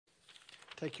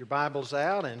Take your Bibles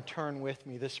out and turn with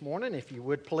me this morning, if you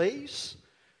would please,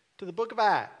 to the book of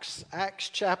Acts. Acts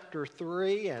chapter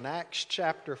 3 and Acts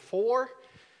chapter 4.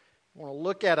 I want to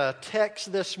look at a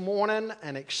text this morning,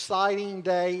 an exciting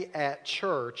day at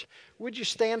church. Would you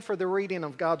stand for the reading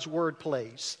of God's Word,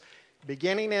 please?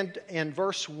 Beginning in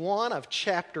verse 1 of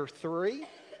chapter 3. It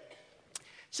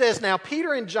says, "Now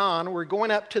Peter and John were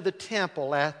going up to the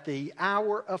temple at the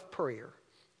hour of prayer,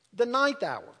 the ninth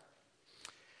hour.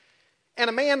 And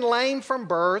a man lame from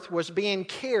birth was being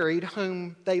carried,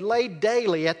 whom they laid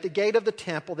daily at the gate of the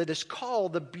temple that is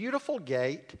called the Beautiful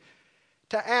Gate,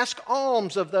 to ask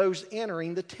alms of those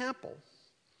entering the temple.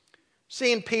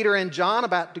 Seeing Peter and John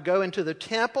about to go into the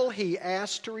temple, he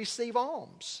asked to receive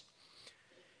alms.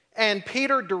 And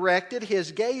Peter directed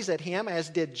his gaze at him, as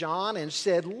did John, and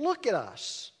said, 'Look at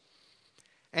us.'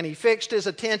 And he fixed his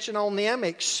attention on them,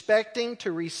 expecting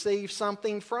to receive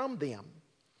something from them.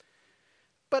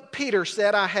 But Peter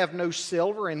said, 'I have no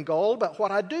silver and gold, but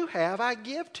what I do have I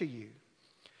give to you.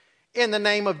 In the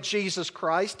name of Jesus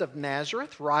Christ of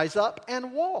Nazareth, rise up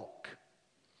and walk.'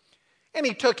 And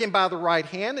he took him by the right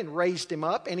hand and raised him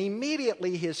up, and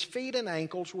immediately his feet and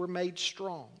ankles were made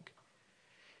strong.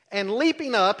 And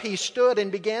leaping up, he stood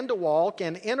and began to walk,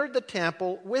 and entered the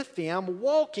temple with them,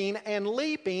 walking and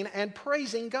leaping and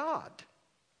praising God.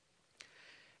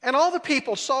 And all the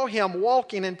people saw him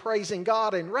walking and praising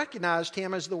God, and recognized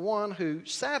him as the one who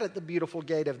sat at the beautiful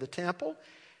gate of the temple,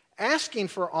 asking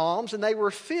for alms, and they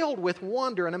were filled with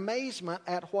wonder and amazement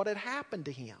at what had happened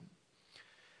to him.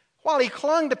 While he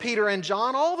clung to Peter and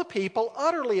John, all the people,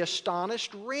 utterly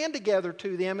astonished, ran together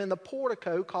to them in the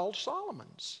portico called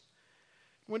Solomon's.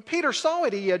 When Peter saw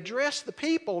it, he addressed the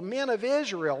people, 'Men of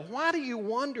Israel, why do you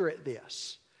wonder at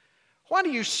this? Why do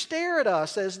you stare at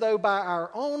us as though by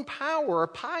our own power or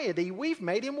piety we've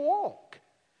made him walk?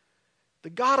 The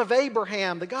God of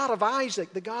Abraham, the God of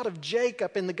Isaac, the God of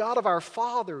Jacob, and the God of our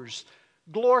fathers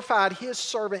glorified his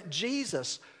servant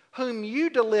Jesus, whom you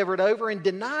delivered over and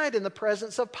denied in the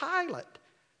presence of Pilate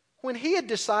when he had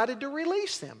decided to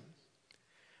release him.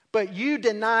 But you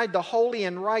denied the holy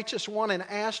and righteous one and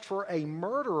asked for a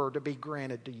murderer to be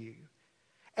granted to you.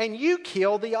 And you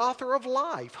killed the author of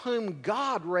life, whom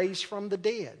God raised from the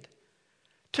dead.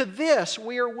 To this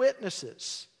we are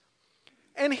witnesses.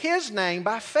 And his name,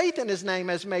 by faith in his name,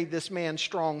 has made this man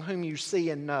strong, whom you see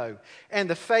and know. And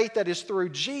the faith that is through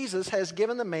Jesus has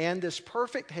given the man this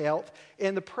perfect health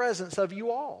in the presence of you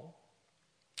all.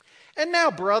 And now,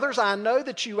 brothers, I know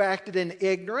that you acted in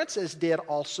ignorance, as did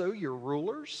also your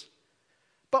rulers.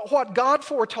 But what God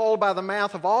foretold by the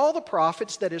mouth of all the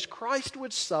prophets, that as Christ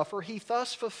would suffer, he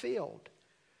thus fulfilled.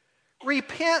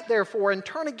 Repent, therefore, and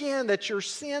turn again, that your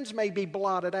sins may be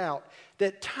blotted out,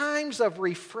 that times of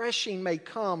refreshing may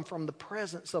come from the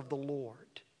presence of the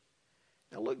Lord."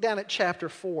 Now look down at chapter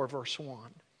 4, verse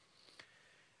 1.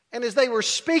 "And as they were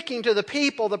speaking to the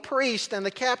people, the priest and the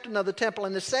captain of the temple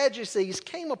and the Sadducees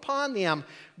came upon them,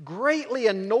 greatly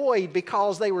annoyed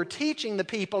because they were teaching the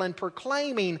people and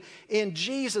proclaiming in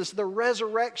Jesus the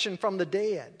resurrection from the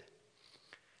dead.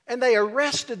 And they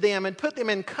arrested them and put them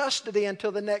in custody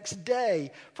until the next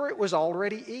day, for it was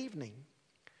already evening.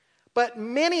 But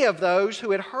many of those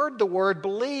who had heard the word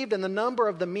believed, and the number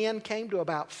of the men came to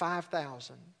about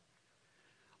 5,000.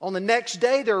 On the next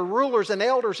day, their rulers and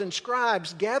elders and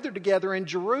scribes gathered together in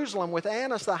Jerusalem with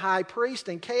Annas the high priest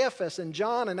and Caiaphas and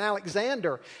John and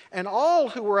Alexander and all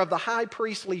who were of the high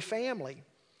priestly family.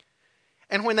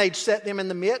 And when they'd set them in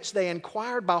the midst, they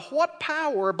inquired, 'By what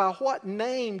power, by what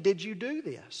name did you do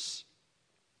this?'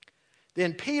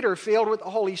 Then Peter, filled with the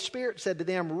Holy Spirit, said to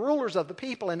them, 'Rulers of the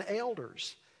people and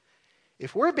elders,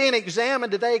 if we're being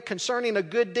examined today concerning a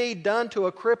good deed done to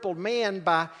a crippled man,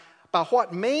 by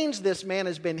what means this man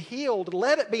has been healed,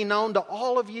 let it be known to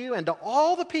all of you and to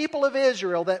all the people of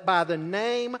Israel that by the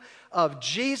name of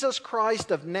Jesus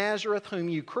Christ of Nazareth, whom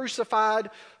you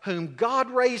crucified, whom God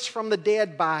raised from the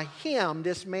dead, by him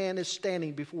this man is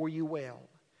standing before you well.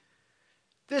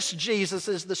 This Jesus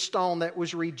is the stone that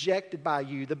was rejected by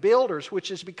you, the builders, which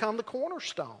has become the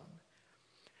cornerstone.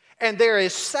 And there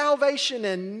is salvation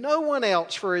in no one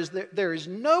else, for there is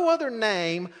no other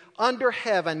name under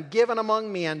heaven given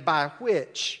among men by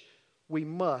which we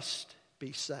must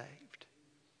be saved.'"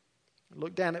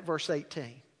 Look down at verse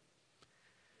 18.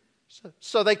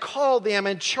 So they called them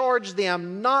and charged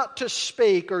them not to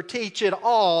speak or teach at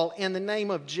all in the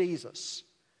name of Jesus.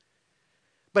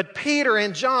 But Peter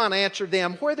and John answered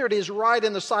them, "Whether it is right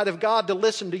in the sight of God to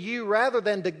listen to you rather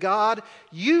than to God,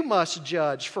 you must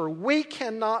judge, for we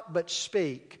cannot but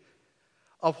speak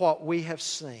of what we have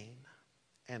seen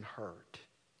and heard."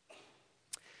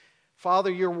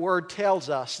 Father, your word tells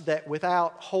us that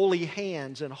without holy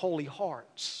hands and holy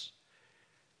hearts,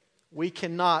 we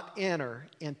cannot enter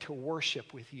into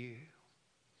worship with you.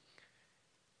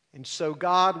 And so,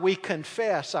 God, we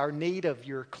confess our need of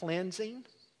your cleansing.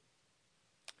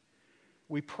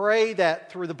 We pray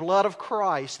that through the blood of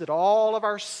Christ that all of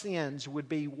our sins would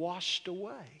be washed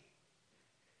away.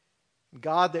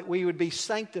 God, that we would be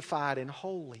sanctified and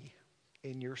holy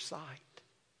in your sight.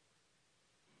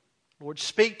 Lord,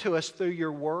 speak to us through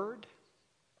your word.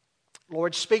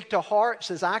 Lord, speak to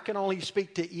hearts as I can only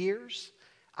speak to ears.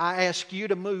 I ask you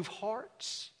to move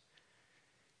hearts.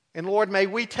 And Lord, may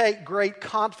we take great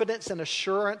confidence and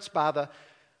assurance by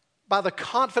the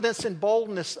confidence and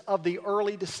boldness of the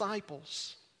early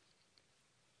disciples.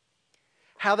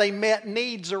 How they met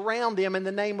needs around them in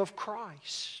the name of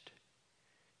Christ.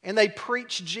 And they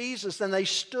preached Jesus and they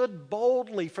stood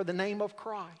boldly for the name of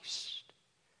Christ.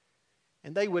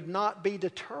 And they would not be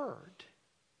deterred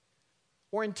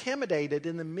or intimidated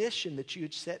in the mission that you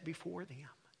had set before them.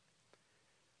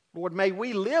 Lord, may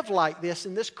we live like this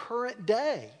in this current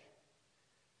day.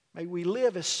 May we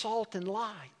live as salt and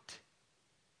light.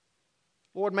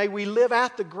 Lord, may we live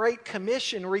out the Great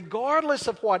Commission regardless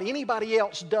of what anybody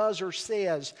else does or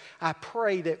says. I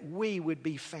pray that we would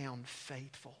be found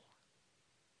faithful.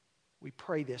 We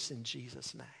pray this in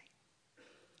Jesus' name.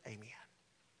 Amen.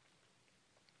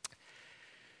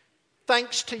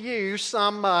 Thanks to you,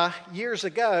 some years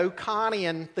ago, Connie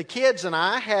and the kids and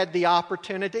I had the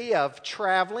opportunity of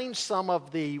traveling some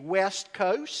of the West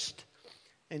Coast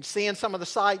and seeing some of the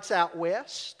sights out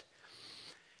west.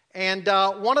 And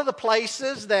one of the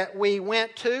places that we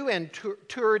went to and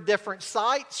toured different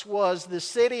sites was the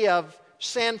city of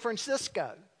San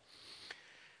Francisco.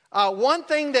 One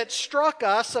thing that struck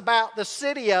us about the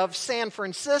city of San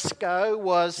Francisco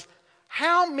was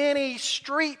how many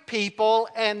street people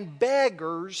and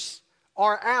beggars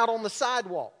are out on the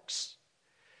sidewalks.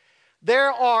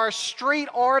 There are street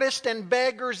artists and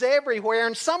beggars everywhere,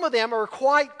 and some of them are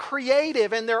quite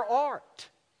creative in their art.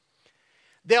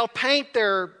 They'll paint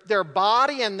their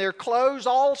body and their clothes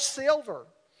all silver.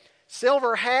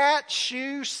 Silver hats,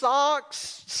 shoes,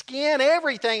 socks, skin,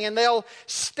 everything. And they'll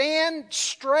stand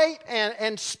straight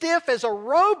and stiff as a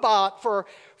robot for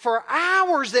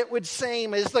hours, it would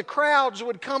seem, as the crowds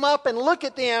would come up and look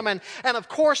at them. And of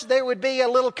course, there would be a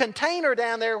little container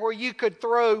down there where you could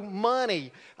throw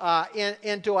money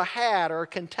into a hat or a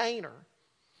container.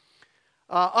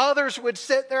 Others would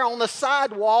sit there on the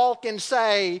sidewalk and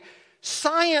say,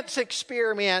 "Science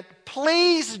experiment,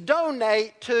 please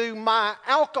donate to my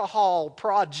alcohol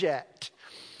project."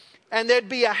 And there'd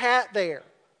be a hat there.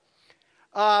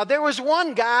 There was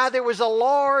one guy, there was a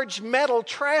large metal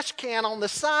trash can on the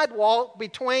sidewalk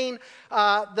between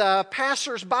the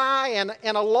passersby and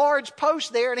a large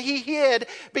post there, and he hid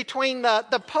between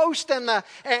the post and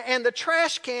the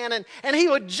trash can, and he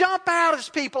would jump out as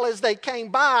people as they came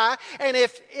by, and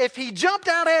if he jumped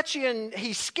out at you and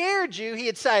he scared you,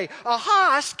 he'd say, "Aha,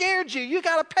 I scared you, you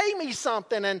got to pay me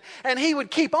something," and he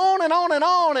would keep on and on and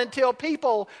on until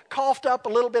people coughed up a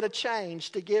little bit of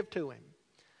change to give to him.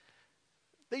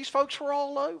 These folks were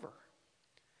all over.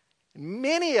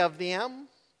 Many of them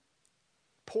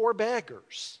poor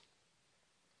beggars.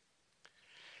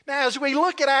 Now, as we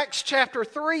look at Acts chapter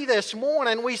 3 this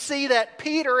morning, we see that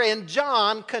Peter and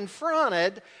John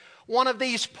confronted one of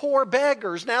these poor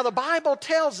beggars. Now, the Bible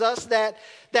tells us that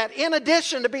in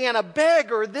addition to being a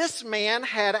beggar, this man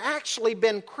had actually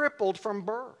been crippled from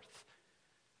birth.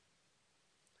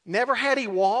 Never had he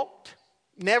walked.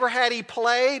 Never had he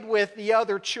played with the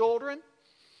other children.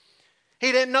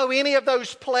 He didn't know any of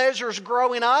those pleasures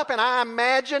growing up, and I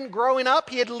imagine growing up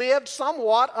he had lived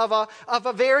somewhat of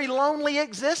a very lonely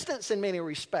existence in many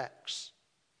respects.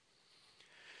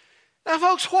 Now,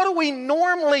 folks, what do we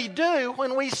normally do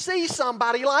when we see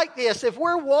somebody like this? If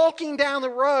we're walking down the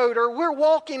road or we're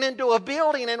walking into a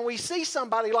building and we see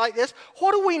somebody like this,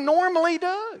 what do we normally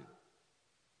do?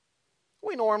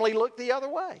 We normally look the other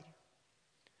way.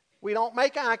 We don't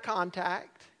make eye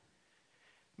contact.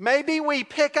 Maybe we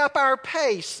pick up our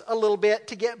pace a little bit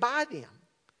to get by them.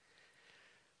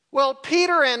 Well,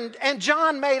 Peter and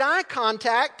John made eye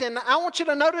contact, and I want you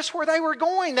to notice where they were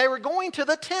going. They were going to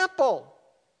the temple.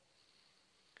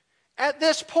 At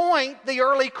this point, the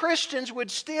early Christians would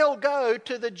still go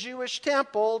to the Jewish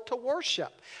temple to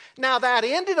worship. Now, that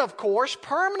ended, of course,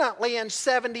 permanently in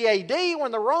 70 AD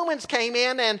when the Romans came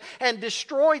in and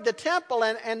destroyed the temple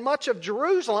and much of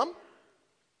Jerusalem.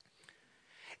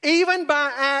 Even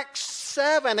by Acts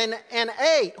 7 and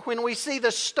 8, when we see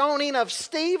the stoning of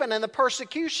Stephen and the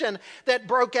persecution that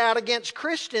broke out against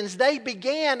Christians, they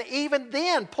began even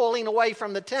then pulling away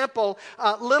from the temple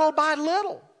little by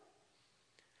little.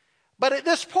 But at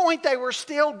this point, they were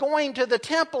still going to the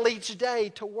temple each day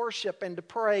to worship and to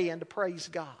pray and to praise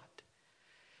God.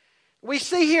 We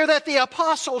see here that the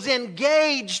apostles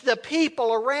engaged the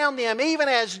people around them, even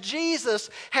as Jesus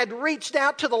had reached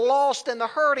out to the lost and the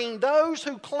hurting. Those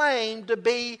who claimed to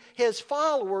be his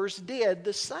followers did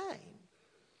the same.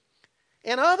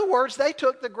 In other words, they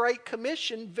took the Great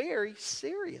Commission very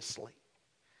seriously.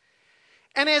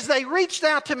 And as they reached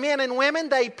out to men and women,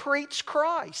 they preached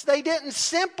Christ. They didn't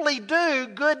simply do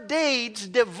good deeds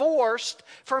divorced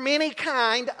from any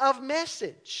kind of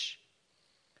message.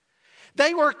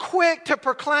 They were quick to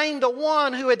proclaim the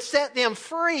one who had set them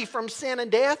free from sin and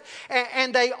death,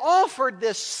 and they offered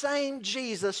this same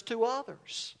Jesus to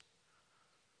others.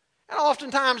 And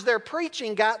oftentimes their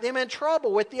preaching got them in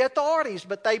trouble with the authorities,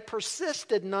 but they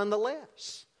persisted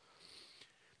nonetheless.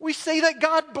 We see that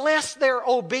God blessed their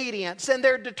obedience and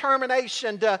their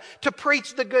determination to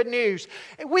preach the good news.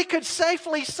 We could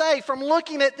safely say, from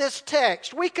looking at this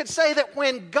text, we could say that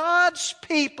when God's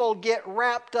people get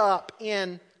wrapped up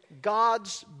in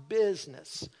God's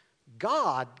business,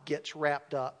 God gets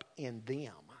wrapped up in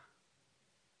them.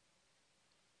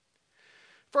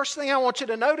 First thing I want you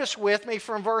to notice with me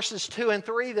from verses 2 and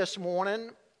 3 this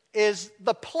morning is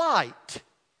the plight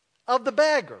of the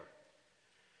beggar.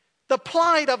 The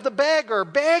plight of the beggar.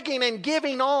 Begging and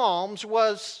giving alms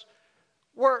those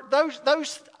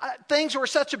things were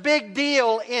such a big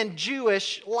deal in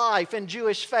Jewish life and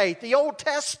Jewish faith. The Old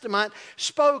Testament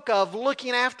spoke of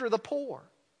looking after the poor.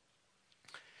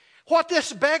 What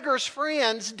this beggar's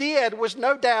friends did was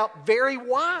no doubt very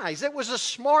wise. It was a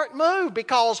smart move,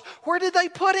 because where did they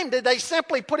put him? Did they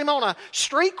simply put him on a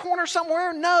street corner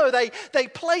somewhere? No, they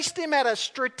placed him at a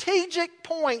strategic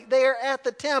point there at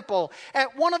the temple,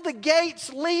 at one of the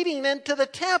gates leading into the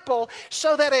temple,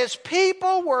 so that as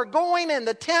people were going in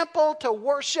the temple to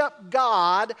worship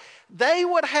God, they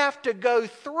would have to go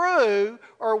through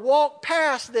or walk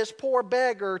past this poor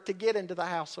beggar to get into the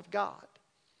house of God.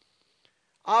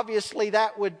 Obviously,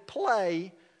 that would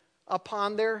play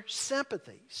upon their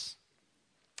sympathies.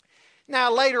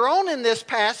 Now, later on in this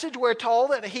passage, we're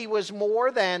told that he was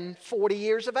more than 40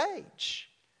 years of age,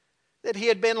 that he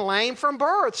had been lame from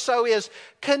birth. So his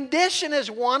condition is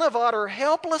one of utter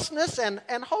helplessness and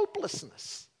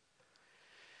hopelessness.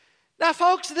 Now,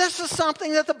 folks, this is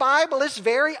something that the Bible is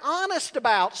very honest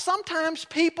about. Sometimes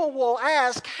people will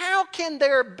ask, how can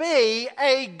there be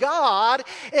a God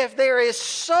if there is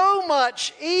so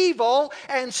much evil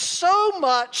and so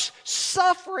much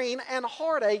suffering and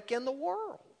heartache in the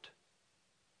world?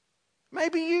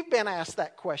 Maybe you've been asked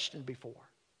that question before.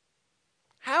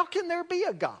 How can there be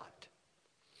a God?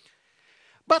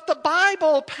 But the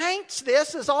Bible paints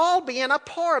this as all being a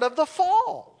part of the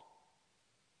fall.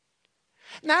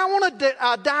 Now I want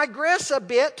to digress a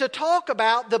bit to talk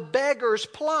about the beggar's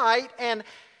plight and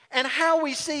how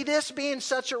we see this being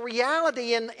such a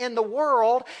reality in the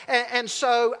world. And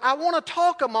so I want to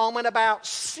talk a moment about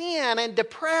sin and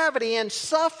depravity and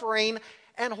suffering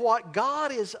and what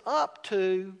God is up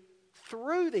to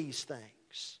through these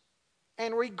things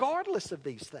and regardless of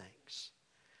these things.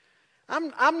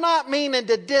 I'm not meaning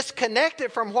to disconnect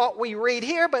it from what we read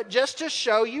here, but just to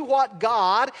show you what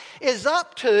God is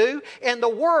up to in the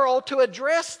world to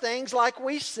address things like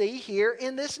we see here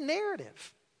in this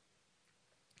narrative.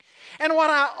 And what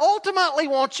I ultimately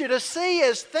want you to see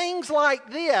is things like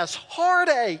this: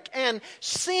 heartache and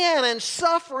sin and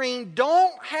suffering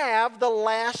don't have the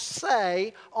last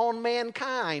say on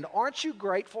mankind. Aren't you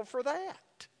grateful for that?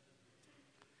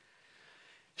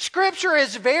 Scripture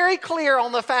is very clear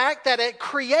on the fact that at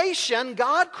creation,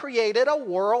 God created a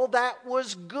world that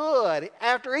was good.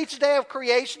 After each day of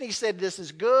creation, He said, this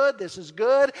is good, this is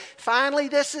good. Finally,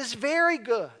 this is very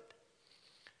good.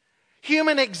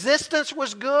 Human existence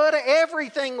was good.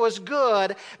 Everything was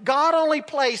good. God only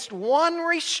placed one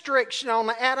restriction on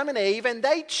Adam and Eve, and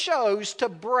they chose to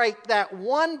break that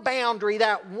one boundary,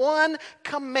 that one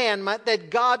commandment that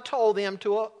God told them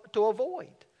to avoid.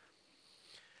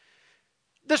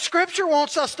 The Scripture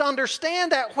wants us to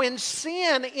understand that when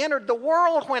sin entered the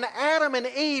world, when Adam and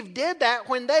Eve did that,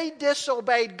 when they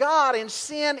disobeyed God and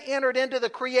sin entered into the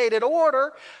created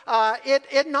order,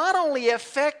 it not only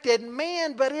affected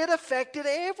man, but it affected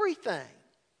everything.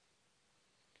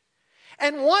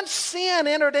 And once sin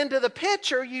entered into the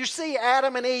picture, you see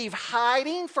Adam and Eve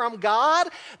hiding from God.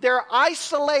 They're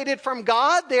isolated from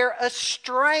God. They're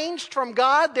estranged from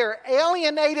God. They're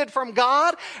alienated from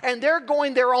God. And they're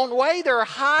going their own way. They're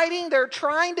hiding. They're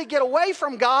trying to get away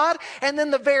from God. And then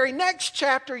the very next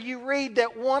chapter, you read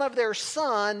that one of their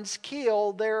sons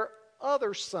killed their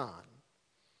other son.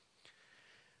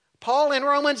 Paul in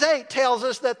Romans 8 tells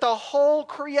us that the whole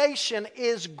creation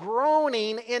is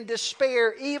groaning in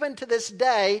despair even to this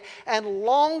day and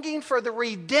longing for the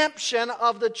redemption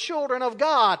of the children of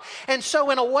God. And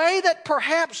so in a way that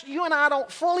perhaps you and I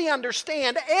don't fully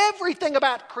understand, everything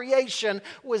about creation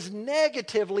was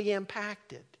negatively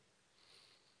impacted.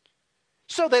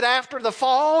 So that after the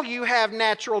fall, you have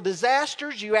natural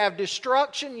disasters, you have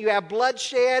destruction, you have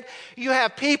bloodshed, you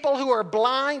have people who are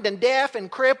blind and deaf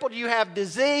and crippled, you have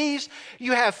disease,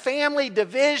 you have family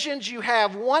divisions, you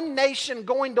have one nation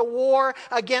going to war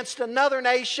against another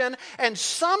nation, and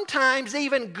sometimes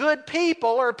even good people,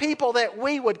 or people that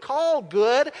we would call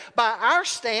good by our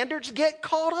standards, get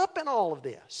caught up in all of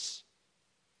this.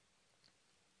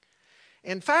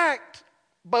 In fact,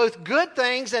 both good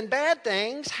things and bad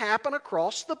things happen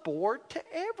across the board to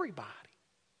everybody.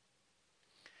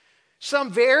 Some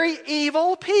very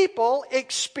evil people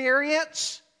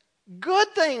experience good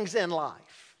things in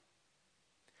life.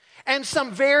 And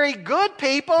some very good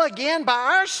people, again,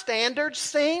 by our standards,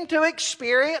 seem to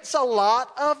experience a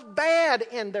lot of bad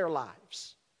in their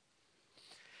lives.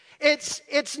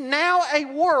 It's now a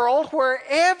world where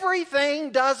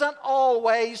everything doesn't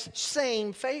always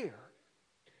seem fair.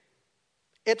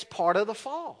 It's part of the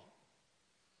fall.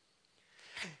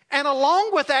 And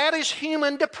along with that is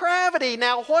human depravity.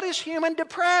 Now, what is human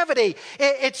depravity?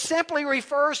 It simply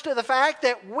refers to the fact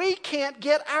that we can't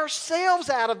get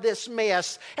ourselves out of this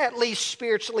mess, at least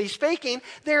spiritually speaking.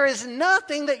 There is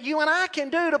nothing that you and I can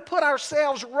do to put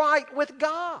ourselves right with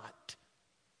God.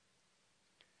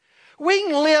 We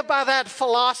can live by that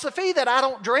philosophy that I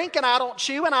don't drink and I don't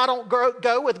chew and I don't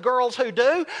go with girls who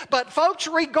do. But folks,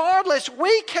 regardless,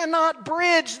 we cannot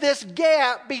bridge this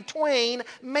gap between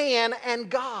man and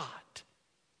God.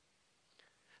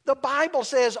 The Bible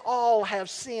says all have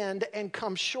sinned and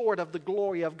come short of the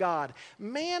glory of God.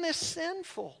 Man is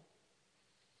sinful.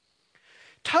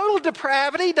 Total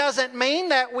depravity doesn't mean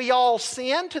that we all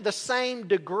sin to the same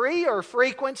degree or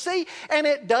frequency, and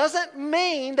it doesn't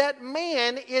mean that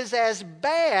man is as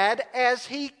bad as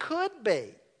he could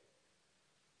be.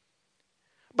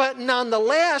 But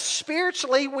nonetheless,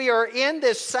 spiritually, we are in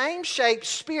this same shape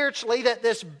spiritually that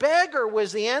this beggar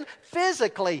was in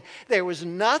physically. There was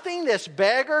nothing this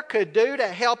beggar could do to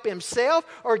help himself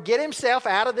or get himself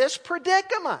out of this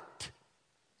predicament.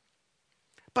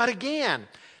 But again,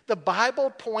 the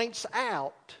Bible points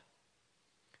out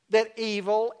that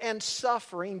evil and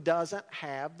suffering doesn't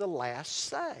have the last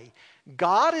say.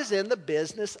 God is in the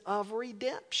business of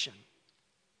redemption.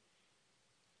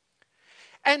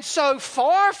 And so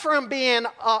far from being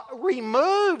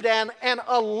removed and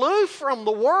aloof from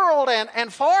the world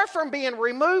and far from being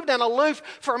removed and aloof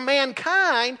from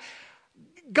mankind,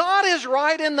 God is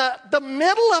right in the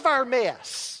middle of our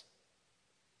mess.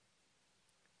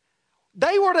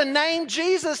 They were to name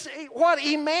Jesus, what?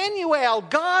 Emmanuel,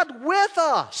 God with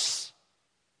us.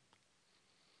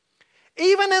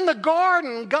 Even in the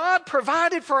garden, God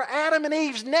provided for Adam and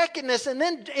Eve's nakedness. And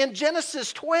then in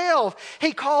Genesis 12,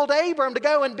 He called Abram to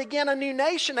go and begin a new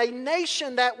nation, a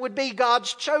nation that would be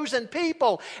God's chosen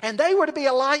people. And they were to be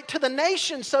a light to the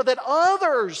nation so that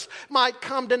others might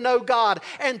come to know God.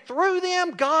 And through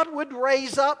them, God would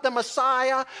raise up the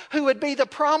Messiah who would be the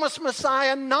promised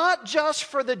Messiah, not just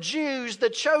for the Jews, the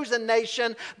chosen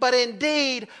nation, but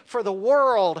indeed for the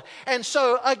world. And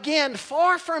so again,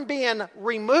 far from being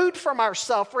removed from our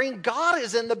suffering, God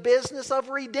is in the business of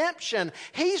redemption.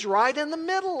 He's right in the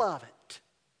middle of it.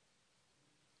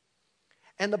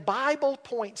 And the Bible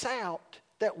points out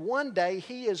that one day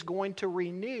He is going to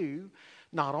renew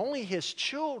not only His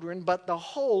children, but the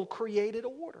whole created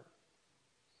order.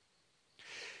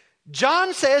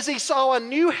 John says he saw a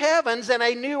new heavens and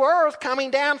a new earth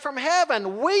coming down from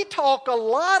heaven. We talk a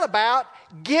lot about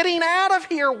getting out of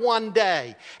here one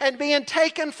day and being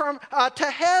taken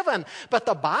to heaven. But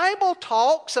the Bible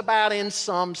talks about, in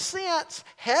some sense,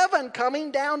 heaven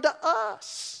coming down to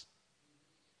us.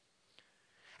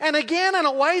 And again, in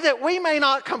a way that we may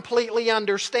not completely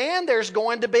understand, there's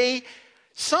going to be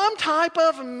some type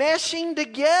of meshing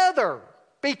together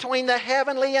between the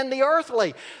heavenly and the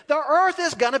earthly. The earth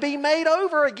is going to be made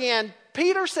over again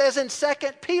Peter says in 2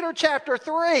 Peter chapter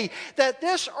 3 that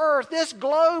this earth, this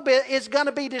globe is going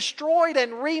to be destroyed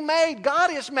and remade.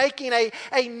 God is making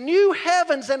a new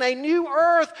heavens and a new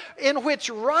earth in which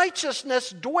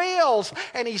righteousness dwells.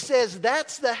 And he says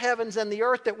that's the heavens and the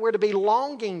earth that we're to be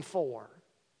longing for.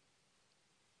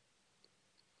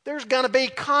 There's going to be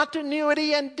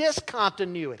continuity and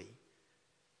discontinuity.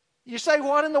 You say,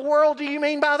 what in the world do you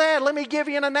mean by that? Let me give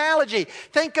you an analogy.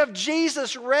 Think of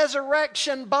Jesus'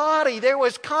 resurrection body. There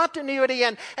was continuity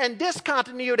and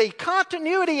discontinuity.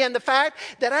 Continuity in the fact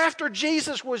that after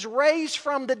Jesus was raised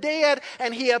from the dead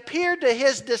and he appeared to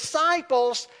his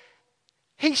disciples,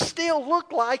 he still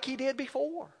looked like he did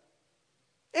before.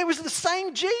 It was the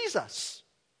same Jesus.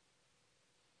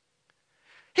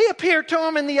 He appeared to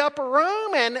them in the upper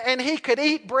room and he could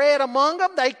eat bread among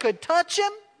them. They could touch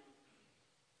him.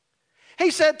 He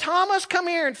said, Thomas, come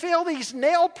here and feel these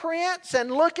nail prints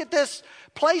and look at this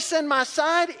place in my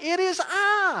side. It is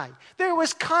I. There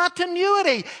was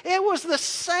continuity. It was the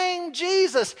same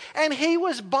Jesus. And he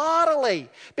was bodily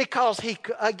because he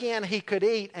could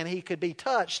eat and he could be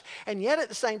touched. And yet at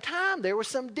the same time, there was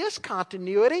some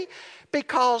discontinuity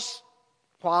because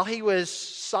while he was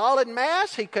solid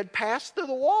mass, he could pass through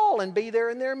the wall and be there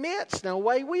in their midst in a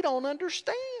way we don't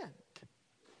understand.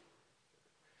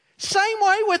 Same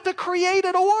way with the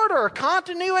created order,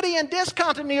 continuity and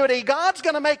discontinuity. God's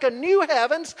going to make a new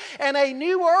heavens and a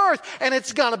new earth, and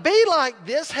it's going to be like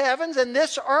this heavens and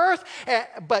this earth,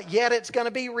 but yet it's going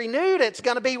to be renewed. It's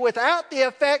going to be without the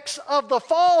effects of the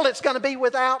fall. It's going to be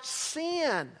without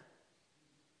sin.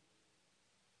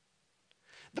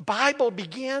 The Bible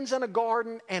begins in a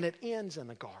garden and it ends in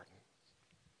a garden.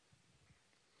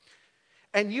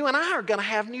 And you and I are going to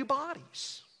have new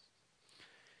bodies.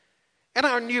 And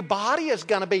our new body is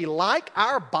going to be like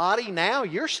our body now.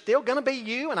 You're still going to be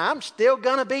you and I'm still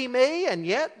going to be me. And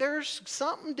yet there's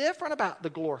something different about the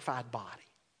glorified body.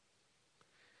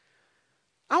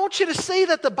 I want you to see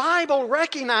that the Bible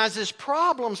recognizes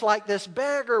problems like this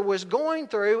beggar was going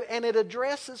through and it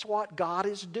addresses what God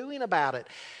is doing about it.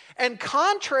 And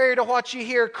contrary to what you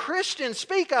hear Christians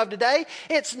speak of today,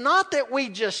 it's not that we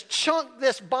just chunk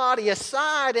this body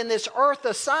aside and this earth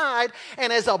aside,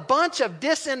 and as a bunch of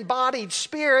disembodied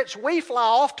spirits, we fly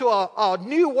off to a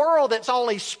new world that's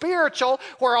only spiritual,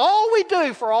 where all we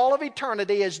do for all of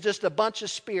eternity is just a bunch of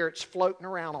spirits floating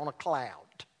around on a cloud.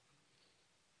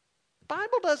 The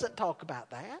Bible doesn't talk about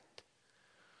that.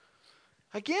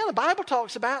 Again, the Bible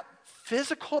talks about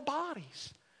physical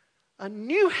bodies. A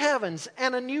new heavens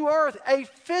and a new earth, a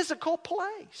physical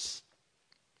place.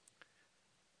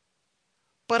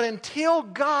 But until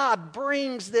God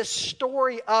brings this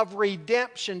story of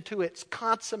redemption to its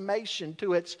consummation,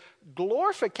 to its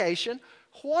glorification,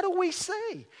 what do we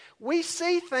see? We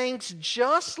see things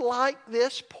just like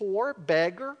this poor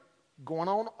beggar going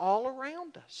on all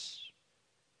around us.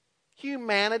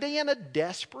 Humanity in a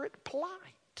desperate plight.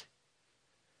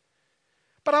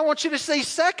 But I want you to see,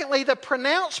 secondly, the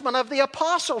pronouncement of the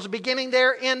apostles beginning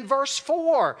there in verse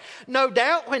 4. No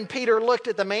doubt when Peter looked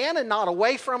at the man and not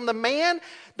away from the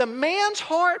man's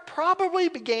heart probably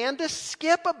began to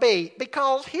skip a beat,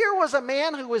 because here was a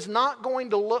man who was not going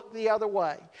to look the other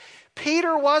way.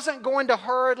 Peter wasn't going to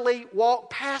hurriedly walk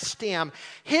past him.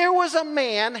 Here was a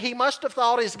man, he must have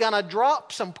thought, he's going to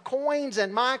drop some coins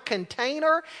in my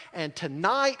container, and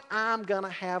tonight I'm going to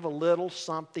have a little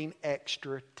something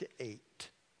extra to eat.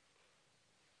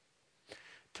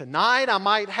 Tonight I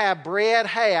might have bread.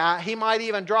 Hey, he might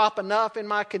even drop enough in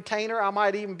my container. I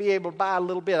might even be able to buy a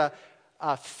little bit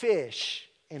of fish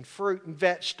and fruit and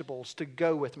vegetables to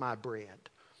go with my bread.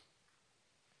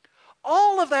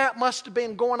 All of that must have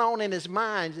been going on in his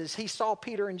mind as he saw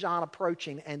Peter and John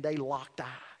approaching, and they locked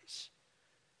eyes.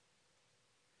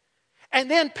 And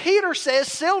then Peter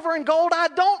says, silver and gold I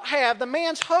don't have. The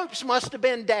man's hopes must have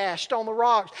been dashed on the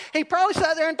rocks. He probably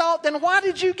sat there and thought, then why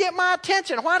did you get my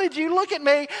attention? Why did you look at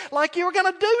me like you were going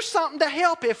to do something to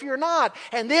help if you're not?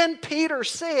 And then Peter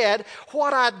said,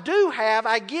 what I do have,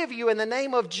 I give you in the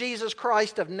name of Jesus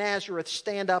Christ of Nazareth.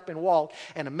 Stand up and walk.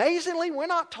 And amazingly, we're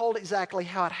not told exactly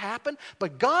how it happened,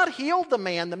 but God healed the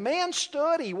man. The man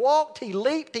stood, he walked, he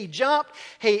leaped, he jumped.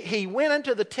 He went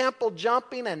into the temple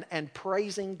jumping and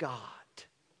praising God.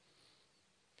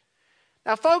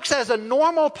 Now, folks, as a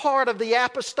normal part of the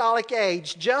apostolic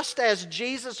age, just as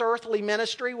Jesus' earthly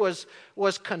ministry was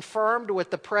confirmed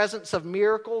with the presence of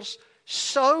miracles,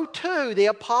 so too the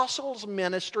apostles'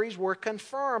 ministries were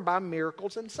confirmed by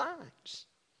miracles and signs.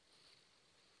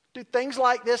 Do things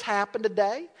like this happen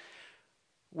today?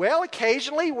 Well,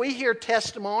 occasionally we hear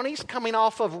testimonies coming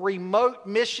off of remote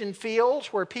mission fields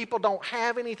where people don't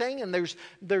have anything and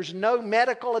there's no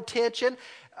medical attention.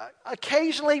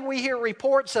 Occasionally we hear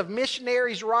reports of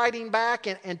missionaries writing back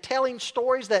and telling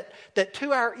stories that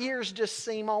to our ears just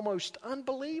seem almost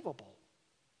unbelievable.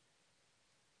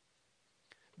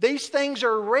 These things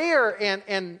are rare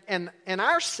in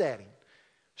our setting.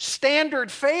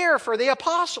 Standard fare for the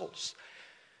apostles.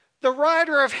 The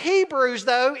writer of Hebrews,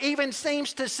 though, even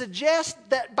seems to suggest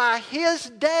that by his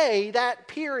day, that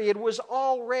period was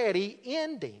already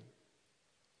ending.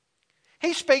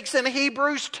 He speaks in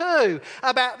Hebrews 2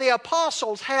 about the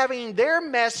apostles having their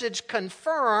message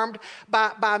confirmed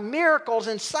by miracles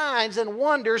and signs and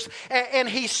wonders, and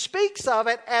he speaks of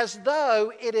it as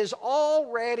though it is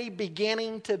already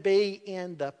beginning to be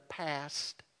in the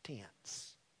past tense.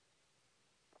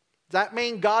 Does that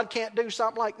mean God can't do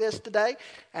something like this today?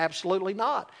 Absolutely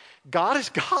not. God is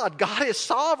God. God is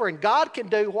sovereign. God can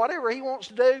do whatever He wants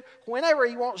to do, whenever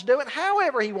He wants to do it,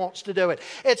 however He wants to do it.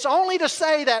 It's only to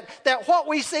say that what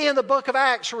we see in the book of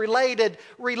Acts related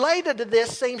to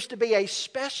this seems to be a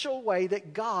special way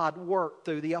that God worked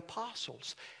through the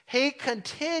apostles. He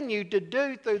continued to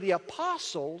do through the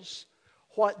apostles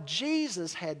what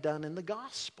Jesus had done in the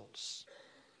Gospels.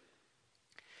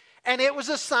 And it was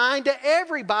a sign to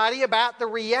everybody about the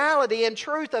reality and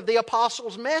truth of the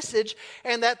apostles' message,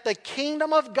 and that the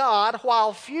kingdom of God,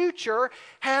 while future,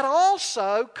 had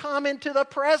also come into the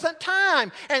present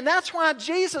time. And that's why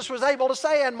Jesus was able to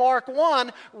say in Mark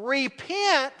 1,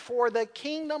 "Repent, for the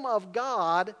kingdom of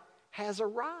God has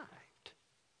arrived."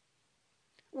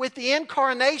 With the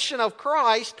incarnation of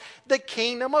Christ, the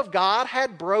kingdom of God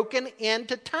had broken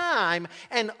into time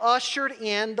and ushered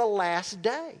in the last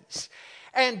days.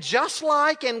 And just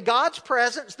like in God's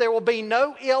presence, there will be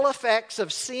no ill effects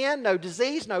of sin, no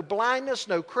disease, no blindness,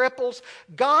 no cripples.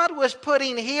 God was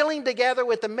putting healing together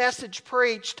with the message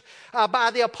preached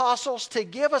by the apostles to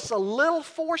give us a little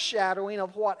foreshadowing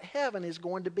of what heaven is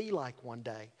going to be like one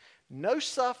day. No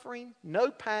suffering,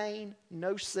 no pain,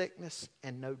 no sickness,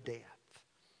 and no death.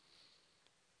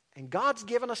 And God's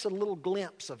given us a little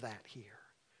glimpse of that here.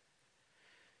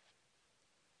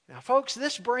 Now, folks,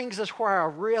 this brings us where I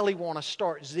really want to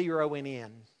start zeroing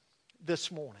in this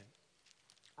morning.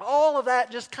 All of that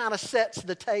just kind of sets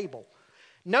the table.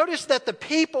 Notice that the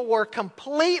people were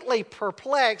completely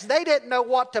perplexed. They didn't know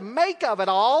what to make of it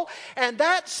all, and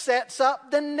that sets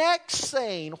up the next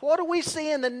scene. What do we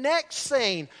see in the next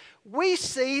scene? We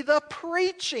see the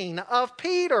preaching of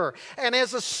Peter. And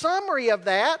as a summary of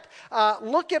that,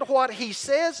 look at what he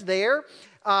says there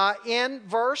in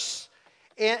verse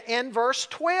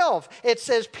 12. It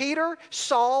says, Peter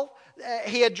saw,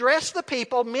 he addressed the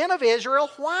people, "Men of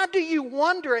Israel, why do you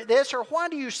wonder at this, or why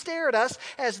do you stare at us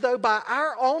as though by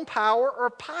our own power or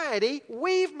piety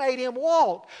we've made him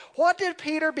walk?" What did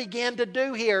Peter begin to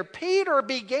do here? Peter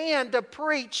began to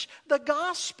preach the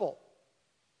gospel.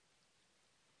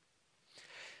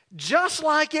 Just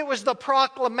like it was the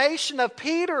proclamation of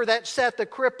Peter that set the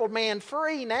crippled man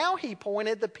free, now he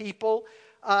pointed the people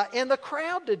in the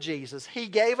crowd to Jesus. He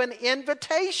gave an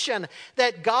invitation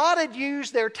that God had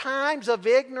used their times of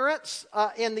ignorance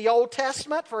in the Old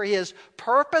Testament for His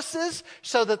purposes,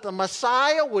 so that the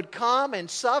Messiah would come and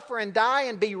suffer and die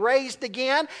and be raised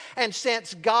again. And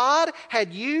since God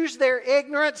had used their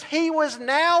ignorance, He was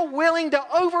now willing to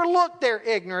overlook their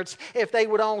ignorance if they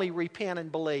would only repent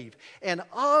and believe. In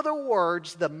other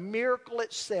words, the miracle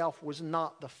itself was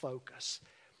not the focus.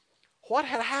 What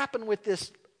had happened with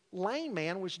this lame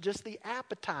man was just the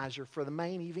appetizer for the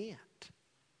main event.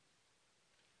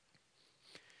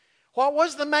 What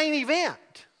was the main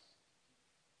event?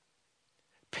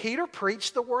 Peter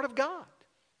preached the Word of God.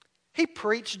 He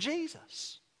preached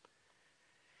Jesus.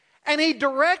 And he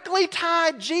directly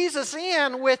tied Jesus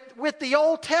in with the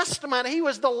Old Testament. He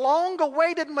was the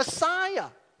long-awaited Messiah.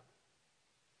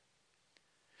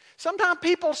 Sometimes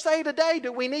people say today,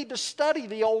 do we need to study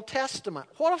the Old Testament?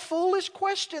 What a foolish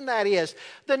question that is.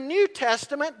 The New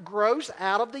Testament grows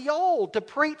out of the Old. To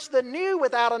preach the new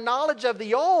without a knowledge of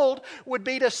the Old would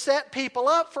be to set people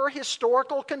up for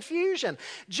historical confusion.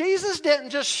 Jesus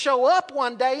didn't just show up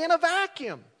one day in a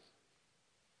vacuum.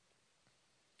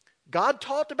 God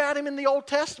talked about Him in the Old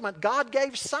Testament. God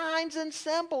gave signs and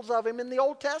symbols of Him in the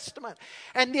Old Testament.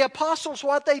 And the apostles,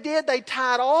 what they did, they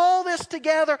tied all this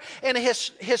together in a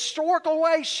historical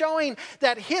way, showing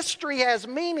that history has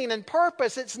meaning and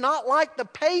purpose. It's not like the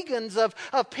pagans of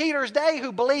Peter's day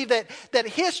who believed that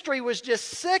history was just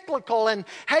cyclical and,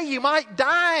 hey, you might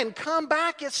die and come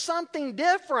back as something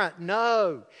different.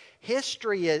 No,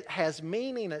 history has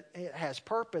meaning, it has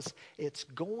purpose. It's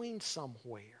going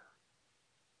somewhere.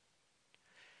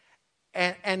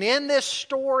 And in this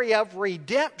story of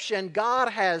redemption, God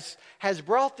has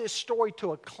brought this story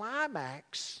to a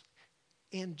climax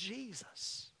in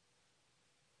Jesus.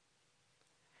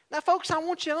 Now, folks, I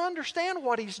want you to understand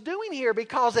what He's doing here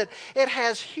because it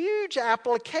has huge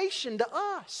application to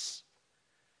us.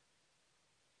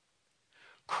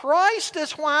 Christ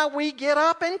is why we get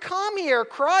up and come here.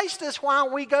 Christ is why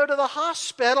we go to the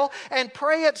hospital and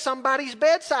pray at somebody's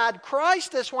bedside.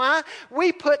 Christ is why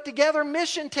we put together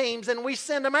mission teams and we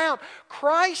send them out.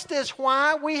 Christ is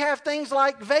why we have things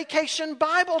like Vacation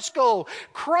Bible School.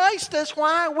 Christ is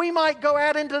why we might go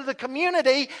out into the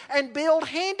community and build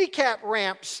handicap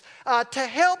ramps to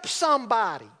help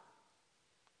somebody.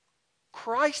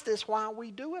 Christ is why we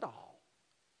do it all.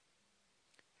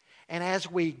 And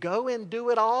as we go and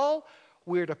do it all,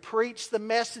 we're to preach the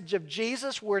message of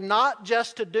Jesus. We're not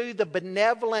just to do the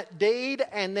benevolent deed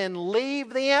and then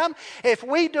leave them. If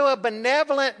we do a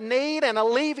benevolent need and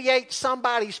alleviate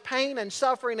somebody's pain and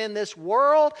suffering in this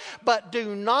world, but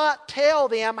do not tell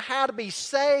them how to be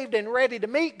saved and ready to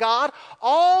meet God,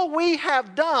 all we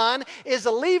have done is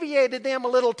alleviated them a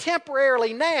little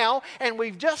temporarily now, and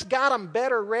we've just got them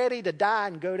better ready to die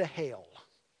and go to hell.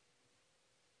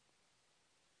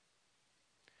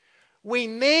 We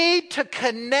need to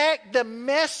connect the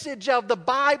message of the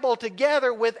Bible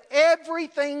together with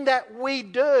everything that we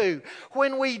do.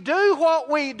 When we do what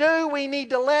we do, we need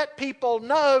to let people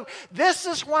know this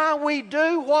is why we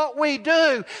do what we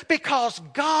do. Because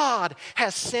God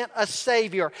has sent a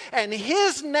Savior, and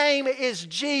His name is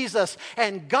Jesus.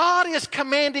 And God is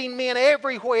commanding men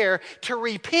everywhere to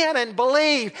repent and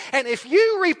believe. And if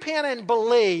you repent and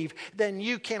believe, then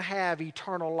you can have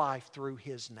eternal life through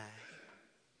His name.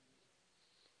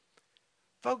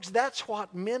 Folks, that's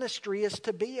what ministry is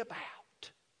to be about.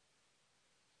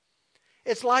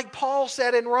 It's like Paul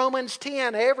said in Romans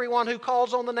 10, everyone who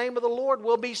calls on the name of the Lord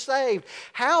will be saved.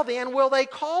 How then will they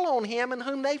call on Him in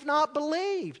whom they've not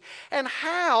believed? And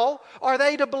how are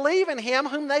they to believe in Him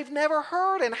whom they've never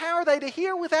heard? And how are they to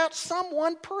hear without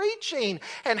someone preaching?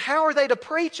 And how are they to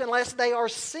preach unless they are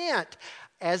sent?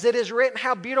 As it is written,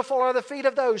 how beautiful are the feet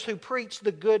of those who preach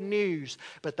the good news.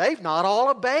 But they've not all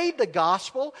obeyed the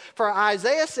gospel. For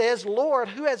Isaiah says, Lord,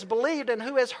 who has believed and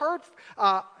who has heard,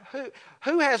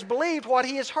 who has believed what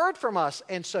he has heard from us?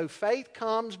 And so faith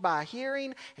comes by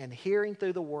hearing, and hearing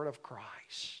through the word of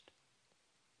Christ.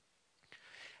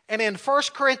 And in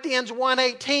 1 Corinthians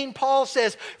 1:18, Paul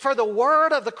says, for the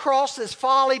word of the cross is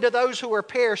folly to those who are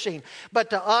perishing,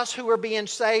 but to us who are being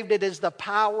saved it is the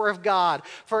power of God.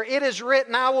 For it is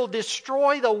written, I will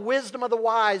destroy the wisdom of the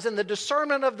wise, and the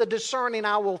discernment of the discerning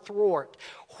I will thwart.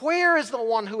 Where is the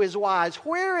one who is wise?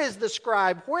 Where is the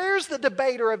scribe? Where is the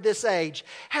debater of this age?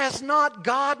 Has not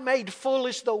God made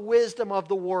foolish the wisdom of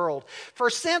the world? For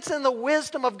since in the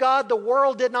wisdom of God the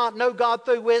world did not know God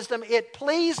through wisdom, it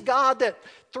pleased God that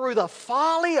through the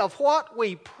folly of what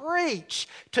we preach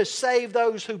to save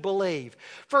those who believe.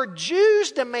 For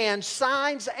Jews demand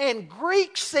signs and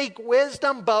Greeks seek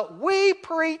wisdom, but we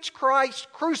preach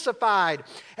Christ crucified,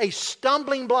 a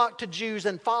stumbling block to Jews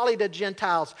and folly to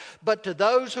Gentiles. But to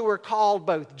those who are called,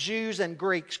 both Jews and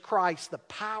Greeks, Christ, the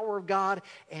power of God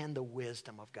and the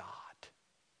wisdom of God.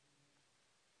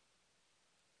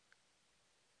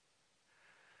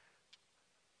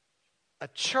 A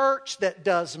church that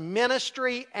does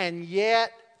ministry and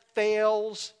yet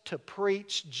fails to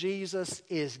preach Jesus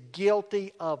is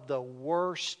guilty of the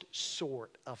worst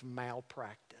sort of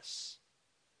malpractice.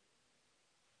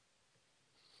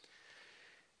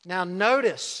 Now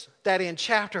notice that in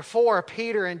chapter 4,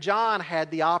 Peter and John had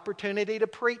the opportunity to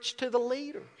preach to the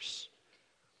leaders.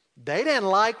 They didn't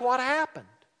like what happened.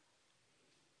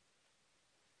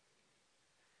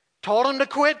 Told them to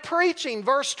quit preaching.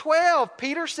 Verse 12,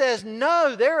 Peter says,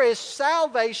 no, there is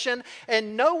salvation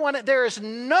and there is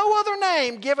no other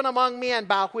name given among men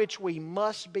by which we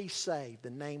must be saved, the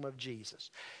name of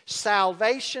Jesus.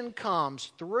 Salvation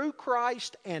comes through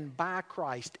Christ and by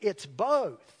Christ. It's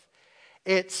both.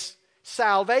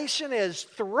 Salvation is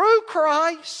through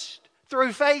Christ,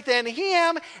 through faith in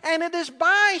Him, and it is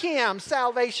by Him.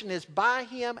 Salvation is by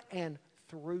Him and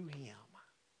through Him.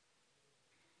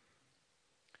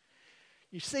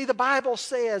 You see, the Bible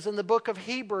says in the book of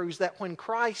Hebrews that when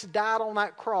Christ died on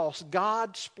that cross,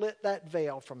 God split that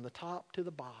veil from the top to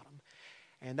the bottom.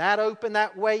 And that opened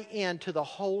that way into the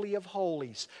Holy of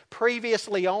Holies.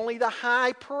 Previously, only the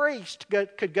high priest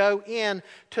could go in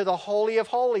to the Holy of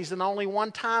Holies, and only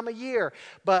one time a year.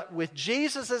 But with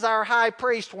Jesus as our high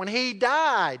priest, when He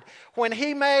died, when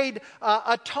He made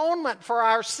atonement for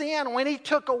our sin, when He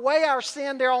took away our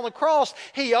sin there on the cross,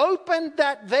 He opened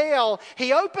that veil.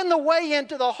 He opened the way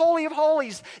into the Holy of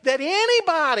Holies, that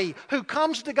anybody who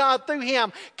comes to God through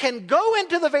Him can go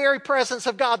into the very presence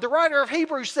of God. The writer of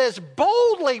Hebrews says,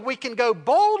 we can go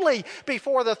boldly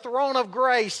before the throne of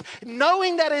grace,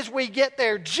 knowing that as we get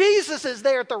there, Jesus is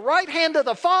there at the right hand of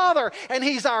the Father, and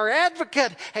He's our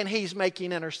advocate, and He's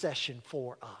making intercession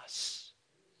for us.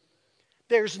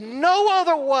 There's no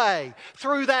other way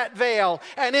through that veil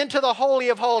and into the Holy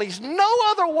of Holies. No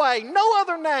other way, no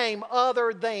other name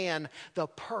other than the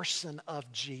person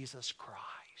of Jesus Christ.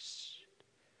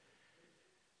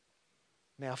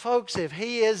 Now, folks, if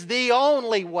He is the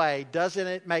only way, doesn't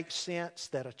it make sense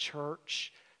that a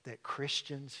church, that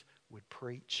Christians would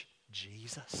preach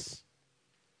Jesus?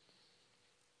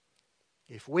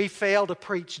 If we fail to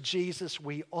preach Jesus,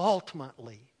 we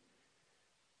ultimately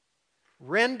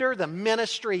render the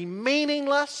ministry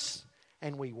meaningless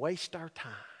and we waste our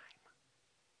time.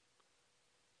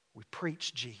 We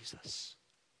preach Jesus.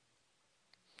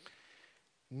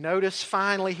 Notice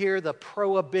finally here the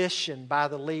prohibition by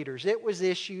the leaders. It was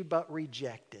issued but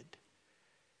rejected.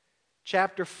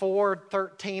 Chapter 4,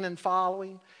 13 and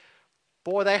following.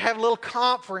 Boy, they have a little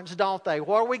conference, don't they?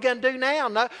 What are we going to do now?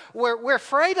 No, we're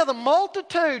afraid of the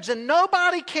multitudes, and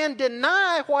nobody can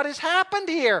deny what has happened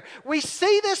here. We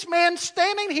see this man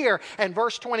standing here. And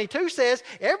verse 22 says,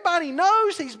 everybody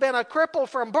knows he's been a cripple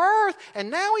from birth,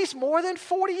 and now he's more than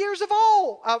 40 years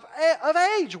of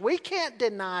age. We can't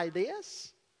deny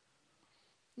this.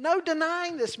 No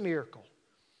denying this miracle.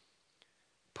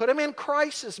 Put him in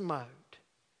crisis mode.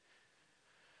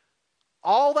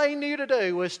 All they knew to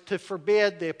do was to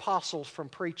forbid the apostles from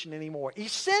preaching anymore.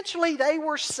 Essentially, they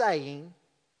were saying,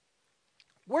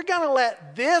 we're going to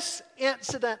let this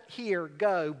incident here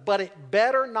go, but it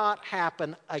better not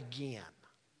happen again.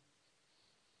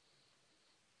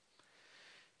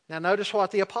 Now, notice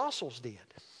what the apostles did.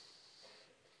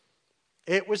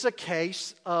 It was a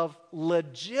case of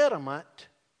legitimate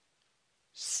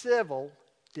civil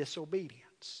disobedience.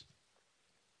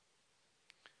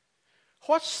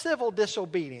 What's civil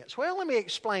disobedience? Well, let me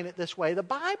explain it this way. The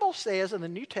Bible says in the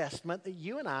New Testament that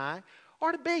you and I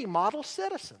are to be model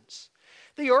citizens.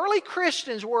 The early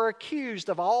Christians were accused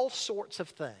of all sorts of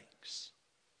things.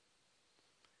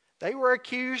 They were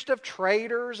accused of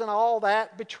traitors and all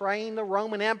that, betraying the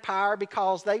Roman Empire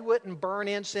because they wouldn't burn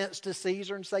incense to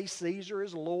Caesar and say Caesar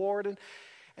is Lord.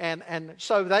 And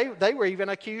so they were even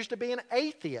accused of being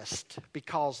atheist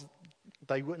because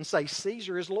they wouldn't say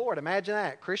Caesar is Lord. Imagine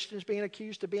that. Christians being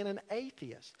accused of being an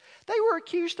atheist. They were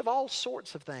accused of all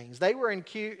sorts of things. They were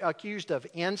accused of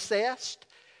incest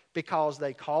because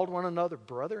they called one another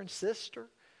brother and sister.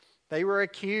 They were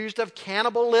accused of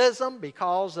cannibalism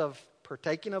because of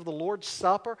partaking of the Lord's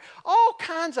Supper. All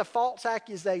kinds of false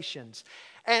accusations.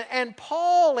 And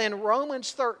Paul in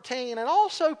Romans 13 and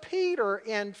also Peter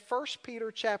in 1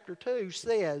 Peter chapter 2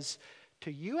 says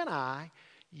to you and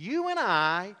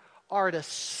I are to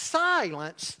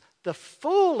silence the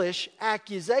foolish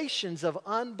accusations of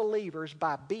unbelievers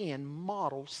by being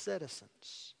model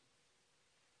citizens.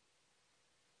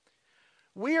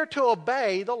 We are to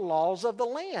obey the laws of the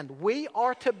land. We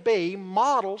are to be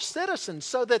model citizens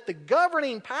so that the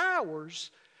governing powers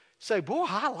say, boy,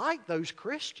 I like those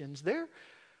Christians. They're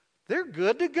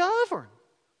good to govern.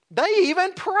 They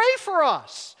even pray for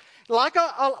us. Like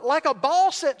a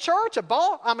boss at church, a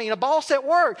boss at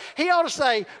work. He ought to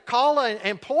say, call an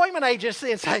employment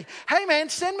agency and say, hey man,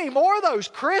 send me more of those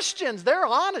Christians. They're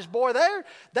honest, boy.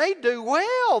 They do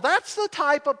well. That's the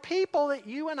type of people that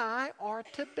you and I are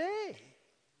to be.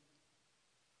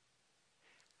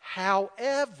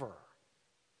 However,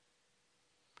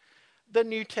 the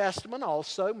New Testament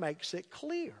also makes it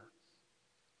clear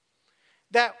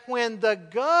that when the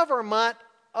government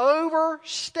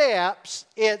oversteps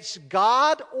its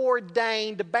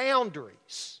God-ordained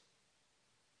boundaries,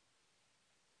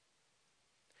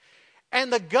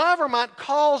 and the government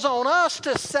calls on us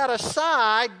to set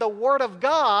aside the Word of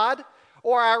God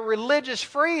or our religious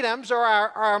freedoms or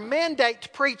our mandate to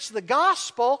preach the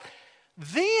gospel,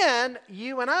 then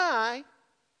you and I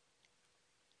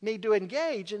need to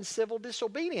engage in civil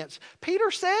disobedience.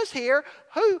 Peter says here,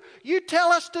 you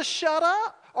tell us to shut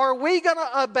up? Are we going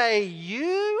to obey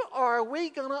you or are we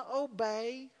going to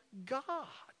obey God?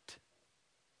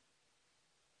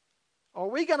 Are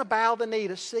we going to bow the knee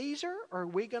to Caesar or are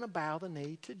we going to bow the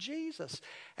knee to Jesus?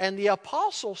 And the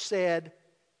apostle said,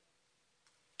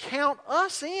 count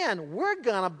us in. We're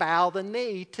going to bow the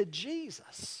knee to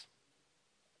Jesus.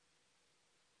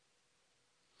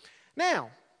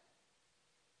 Now,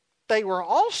 they were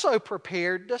also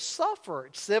prepared to suffer.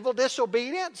 Civil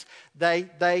disobedience,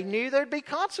 they knew there'd be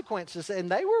consequences,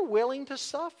 and they were willing to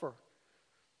suffer.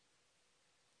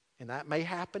 And that may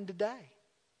happen today.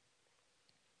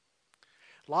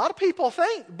 A lot of people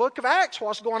think the book of Acts,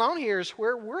 what's going on here is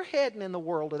where we're heading in the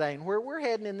world today and where we're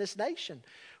heading in this nation.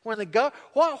 What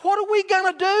are we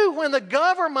going to do when the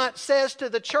government says to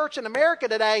the church in America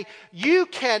today, you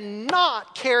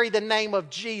cannot carry the name of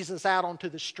Jesus out onto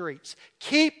the streets.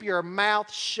 Keep your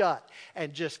mouth shut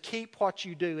and just keep what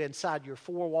you do inside your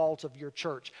four walls of your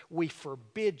church. We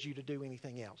forbid you to do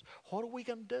anything else. What are we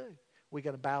going to do? Are we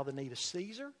going to bow the knee to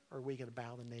Caesar, or are we going to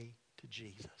bow the knee to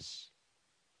Jesus?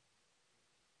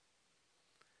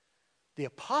 The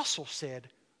apostle said,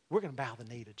 we're going to bow the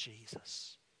knee to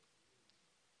Jesus.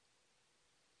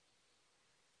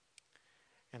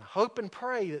 And I hope and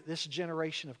pray that this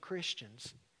generation of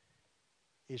Christians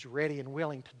is ready and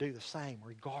willing to do the same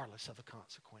regardless of the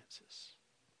consequences.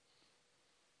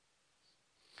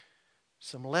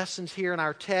 Some lessons here in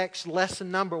our text.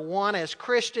 Lesson number 1, as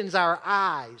Christians, our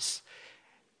eyes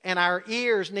and our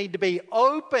ears need to be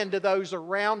open to those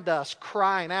around us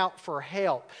crying out for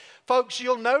help. Folks,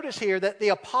 you'll notice here that the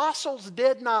apostles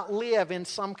did not live in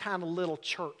some kind of little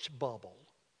church bubble.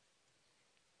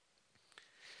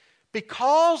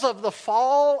 Because of the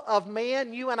fall of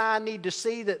man, you and I need to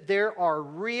see that there are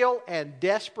real and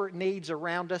desperate needs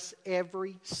around us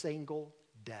every single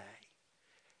day.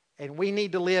 And we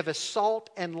need to live as salt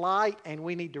and light, and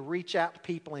we need to reach out to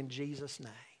people in Jesus'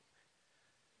 name.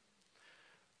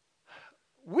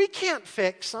 We can't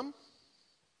fix them,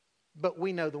 but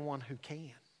we know the one who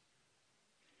can.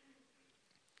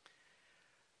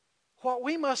 What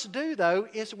we must do, though,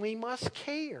 is we must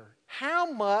care.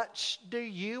 How much do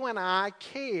you and I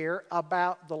care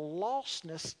about the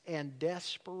lostness and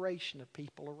desperation of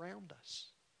people around us?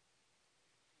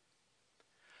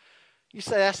 You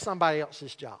say that's somebody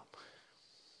else's job.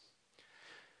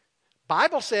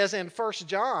 Bible says in 1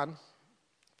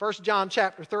 John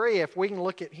chapter 3, if we can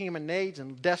look at human needs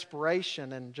and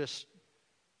desperation and just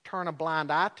turn a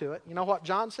blind eye to it, you know what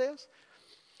John says?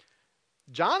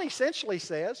 John essentially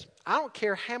says, I don't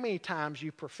care how many times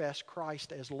you profess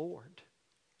Christ as Lord.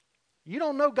 You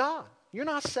don't know God. You're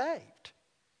not saved.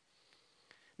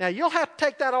 Now, you'll have to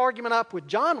take that argument up with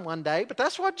John one day, but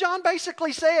that's what John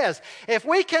basically says. If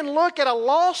we can look at a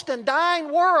lost and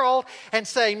dying world and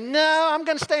say, no, I'm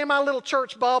going to stay in my little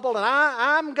church bubble and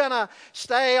I'm going to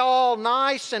stay all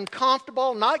nice and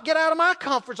comfortable, not get out of my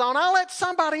comfort zone. I'll let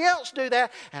somebody else do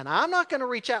that, and I'm not going to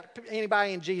reach out to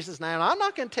anybody in Jesus' name. I'm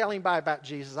not going to tell anybody about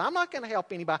Jesus. I'm not going to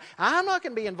help anybody. I'm not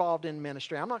going to be involved in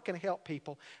ministry. I'm not going to help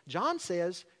people. John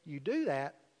says you do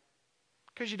that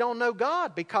because you don't know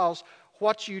God, because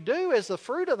what you do is the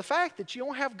fruit of the fact that you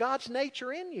don't have God's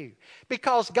nature in you.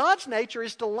 Because God's nature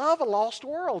is to love a lost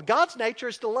world. God's nature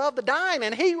is to love the dying.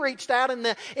 And He reached out in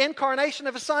the incarnation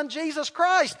of His Son, Jesus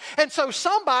Christ. And so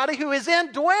somebody who is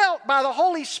indwelt by the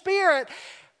Holy Spirit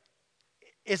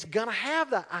is going to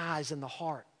have the eyes and the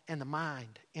heart and the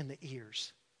mind and the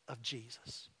ears of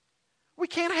Jesus. We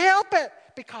can't help it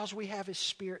because we have His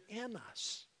Spirit in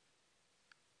us.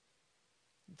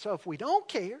 And so if we don't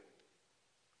care,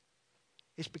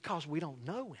 it's because we don't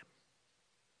know Him.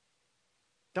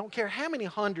 Don't care how many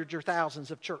hundreds or thousands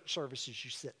of church services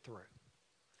you sit through.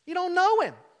 You don't know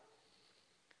Him.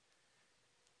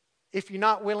 If you're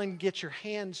not willing to get your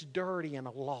hands dirty in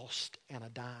a lost and a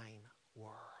dying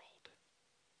world.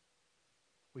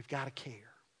 We've got to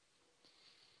care.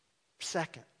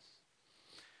 Second,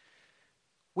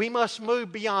 we must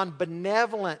move beyond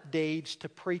benevolent deeds to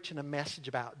preaching a message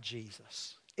about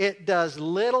Jesus. It does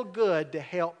little good to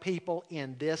help people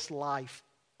in this life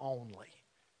only.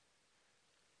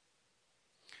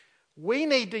 We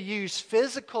need to use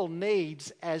physical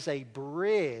needs as a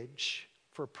bridge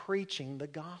for preaching the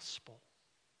gospel.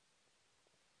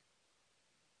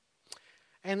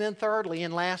 And then thirdly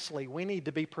and lastly, we need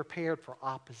to be prepared for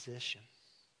opposition.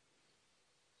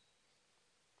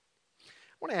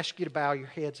 I want to ask you to bow your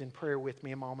heads in prayer with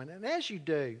me a moment. And as you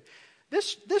do,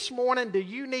 this morning, do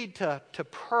you need to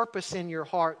purpose in your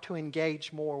heart to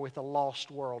engage more with a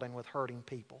lost world and with hurting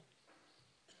people?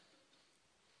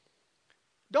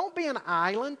 Don't be an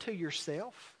island to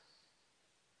yourself.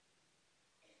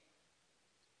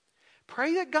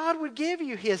 Pray that God would give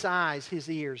you His eyes, His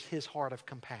ears, His heart of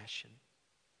compassion.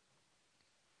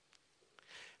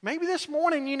 Maybe this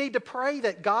morning you need to pray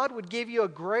that God would give you a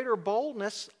greater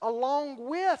boldness along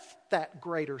with that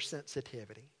greater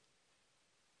sensitivity.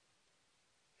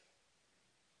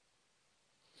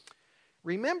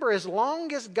 Remember, as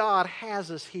long as God has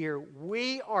us here,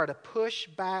 we are to push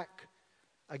back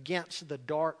against the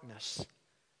darkness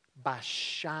by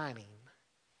shining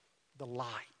the light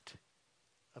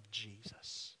of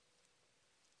Jesus.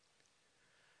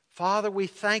 Father, we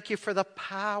thank you for the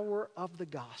power of the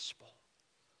gospel.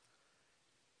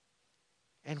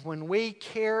 And when we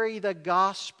carry the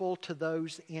gospel to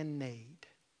those in need,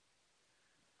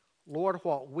 Lord,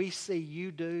 what we see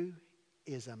you do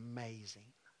is amazing.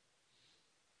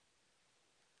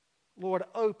 Lord,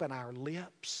 open our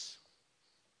lips.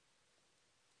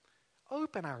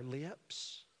 Open our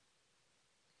lips.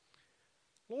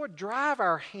 Lord, drive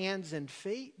our hands and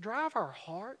feet, drive our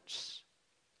hearts,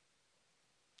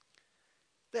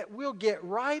 that we'll get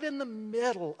right in the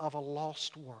middle of a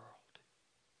lost world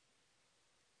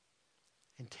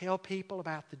and tell people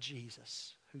about the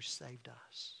Jesus who saved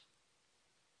us.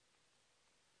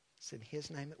 It's in His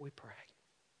name that we pray.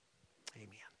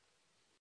 Amen.